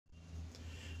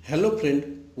Hello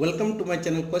friend, welcome to my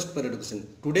channel Quest for Education.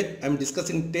 Today I am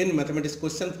discussing 10 mathematics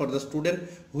questions for the student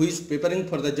who is preparing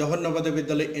for the Jawahar Navodaya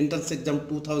Vidyalaya entrance exam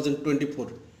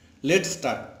 2024. Let's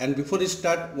start, and before we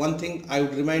start, one thing I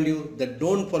would remind you that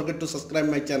don't forget to subscribe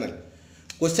my channel.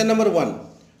 Question number 1.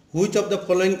 Which of the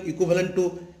following equivalent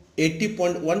to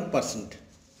 80.1%?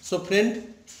 So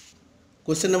friend,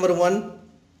 question number 1,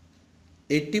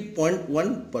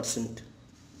 80.1%.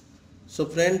 So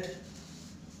friend,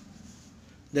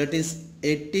 that is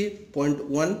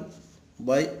 80.1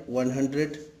 by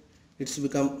 100. It's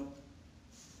become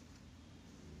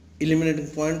eliminating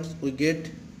points. We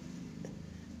get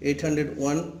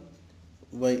 801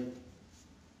 by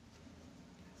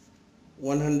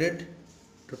 100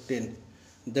 to 10.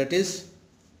 That is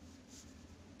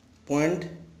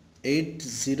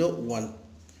 0.801.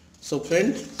 So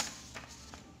friend,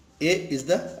 A is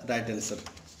the right answer.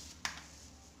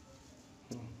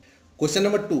 Question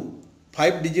number 2.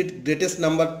 5-digit greatest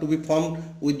number to be formed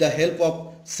with the help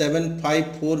of 7,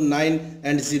 5, 4, 9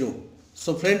 and 0.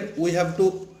 So friend, we have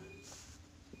to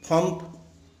form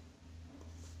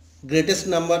greatest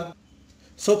number.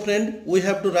 So friend, we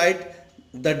have to write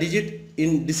the digit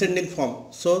in descending form.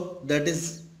 So that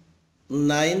is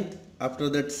 9, after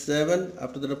that 7,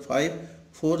 after that 5,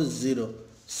 4, 0.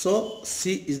 So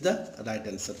C is the right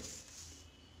answer.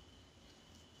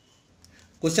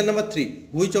 Question number 3.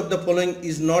 Which of the following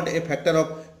is not a factor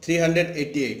of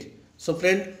 388? So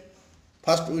friend,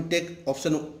 first we take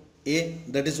option A,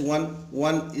 that is 1.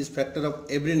 1 is factor of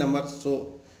every number,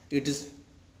 so it is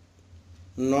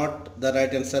not the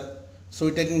right answer. So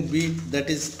we taking B, that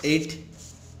is 8.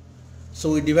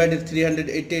 So we divided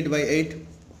 388 by 8.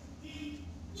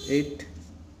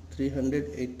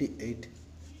 388.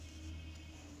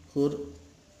 4,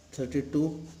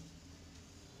 32.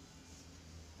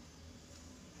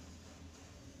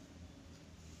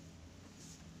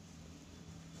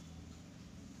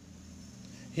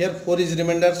 Here 4 is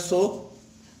remainder, so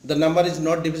the number is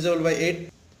not divisible by 8.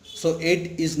 So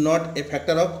 8 is not a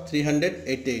factor of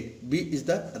 388. B is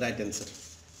the right answer.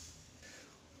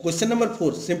 Question number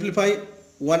 4. Simplify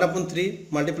 1 upon 3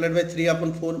 multiplied by 3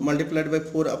 upon 4 multiplied by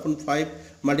 4 upon 5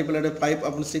 multiplied by 5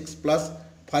 upon 6 plus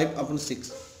 5 upon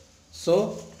 6.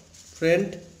 So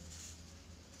friend,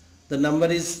 the number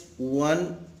is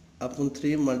 1 upon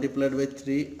 3 multiplied by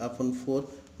 3 upon 4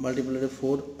 multiplied by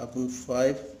 4 upon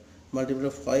 5 multiplied by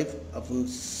 5 upon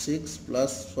 6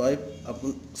 plus 5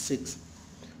 upon 6.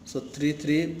 So 3,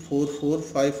 3, 4, 4,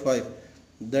 5, 5.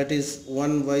 That is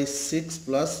 1 by 6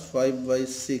 plus 5 by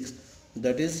 6.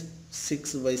 That is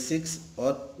 6 by 6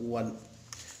 or 1.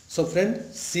 So friend,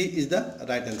 C is the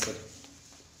right answer.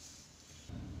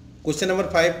 Question number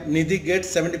 5. Nidhi gets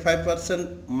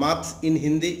 75% marks in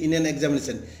Hindi in an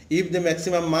examination. If the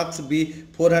maximum marks be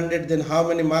 400, then how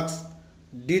many marks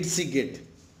did she get?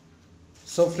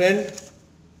 So friend,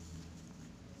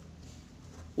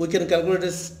 we can calculate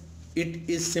this. It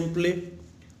is simply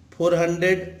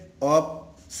 400 of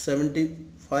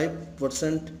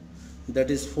 75%, that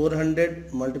is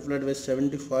 400 multiplied by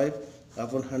 75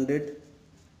 upon 100,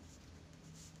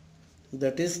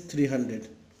 that is 300.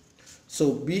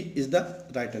 So B is the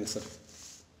right answer.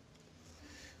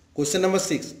 Question number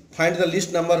 6. Find the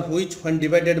least number which when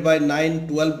divided by 9,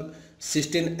 12,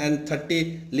 16 and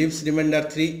 30 leaves remainder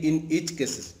 3 in each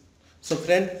cases. So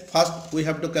friend, first we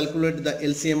have to calculate the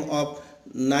LCM of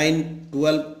 9,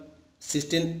 12,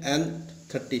 16 and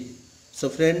 30. So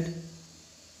friend,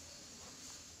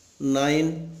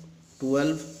 9,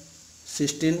 12,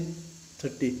 16,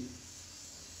 30.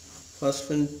 First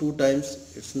friend 2 times,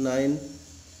 it's 9,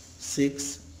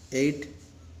 6, 8,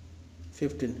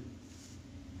 15.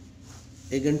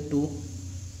 Again 2,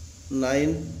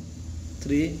 9,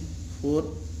 3, 4,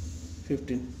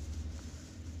 15.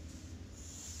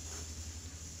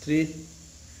 3,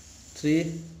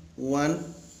 3,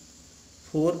 1,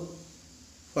 4,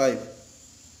 5.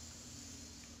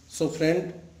 So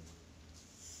friend,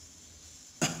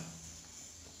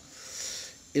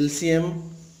 LCM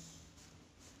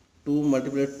 2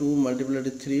 multiplied 2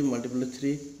 multiplied 3 multiplied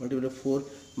 3 multiplied 4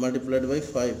 multiplied by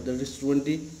 5, that is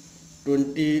 20,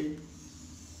 20,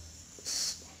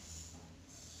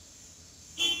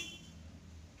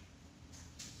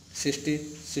 60,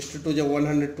 62 is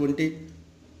 120,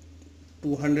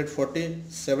 240,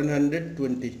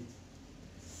 720.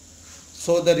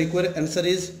 So the required answer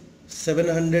is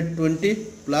 720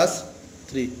 plus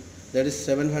 3, that is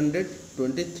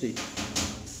 723.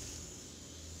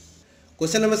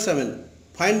 Question number 7.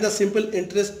 Find the simple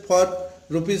interest for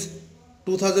rupees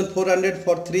 2400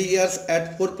 for 3 years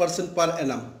at 4% per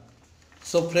annum.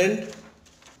 So friend,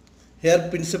 here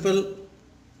principal,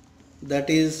 that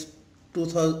is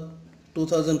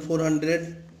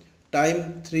 2400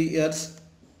 time 3 years,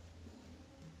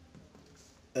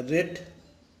 rate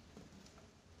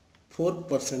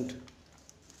 4%.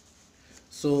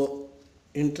 So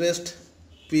interest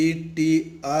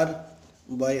PTR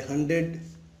by 100,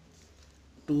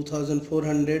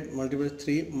 2400 multiplied by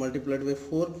 3 multiplied by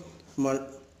 4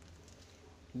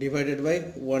 divided by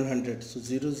 100. So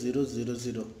 0 0 0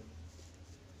 0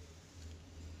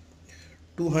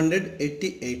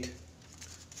 288.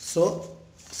 So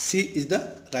C is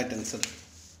the right answer.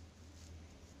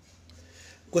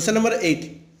 Question number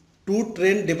 8. Two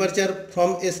train departure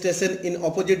from a station in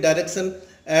opposite direction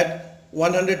at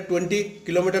 120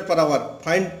 km per hour.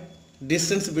 Find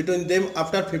distance between them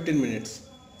after 15 minutes.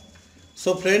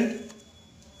 So friend,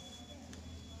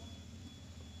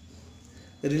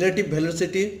 relative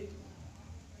velocity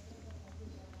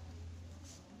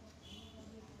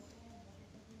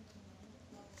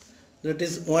that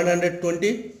is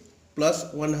 120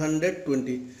 plus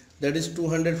 120, that is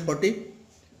 240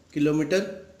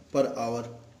 km per hour.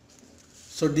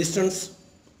 So distance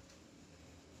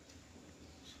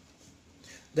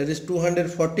that is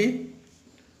 240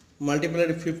 multiplied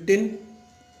by 15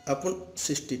 upon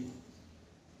 60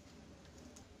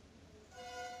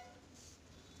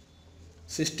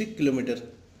 kilometer.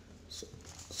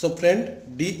 So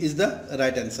friend, D is the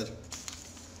right answer.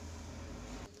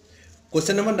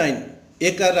 Question number 9.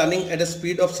 A car running at a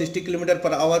speed of 60 km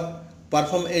per hour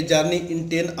perform a journey in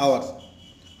 10 hours.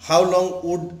 How long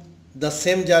would the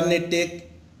same journey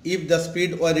take if the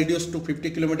speed were reduced to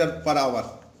 50 km per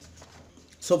hour?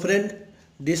 So friend,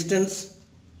 distance,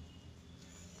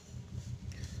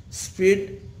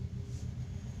 speed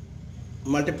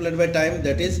multiplied by time,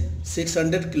 that is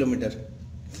 600 km.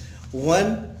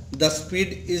 When the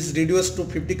speed is reduced to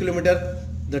 50 km,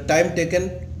 the time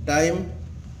taken,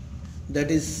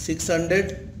 that is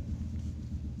 600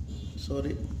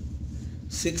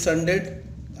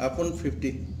 upon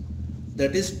 50,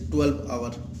 that is 12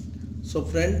 hours. So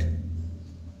friend,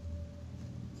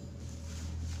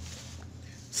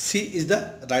 C is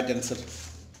the right answer.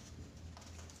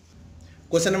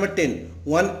 Question number 10.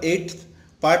 1/8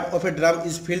 part of a drum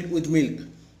is filled with milk.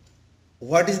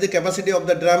 What is the capacity of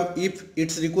the drum if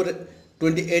it's require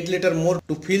 28 liter more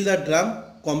to fill the drum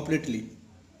completely?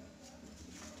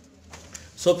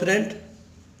 So friend,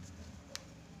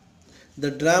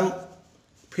 the drum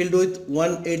filled with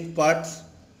 1/8 parts.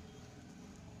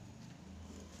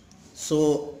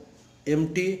 So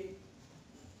empty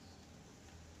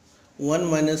 1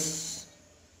 minus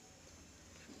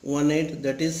 1/8,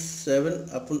 that is 7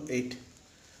 upon 8.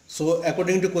 So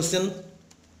according to question,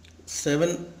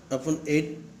 7 upon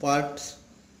 8 parts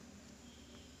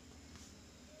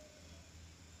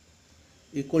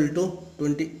equal to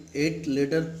 28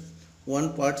 liter.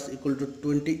 1 parts equal to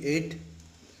 28.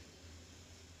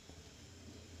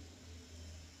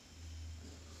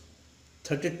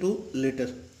 32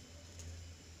 liter.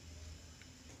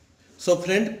 So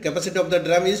friend, capacity of the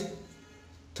drum is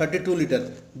 32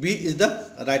 liter. B is the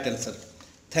right answer.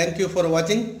 Thank you for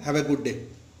watching. Have a good day.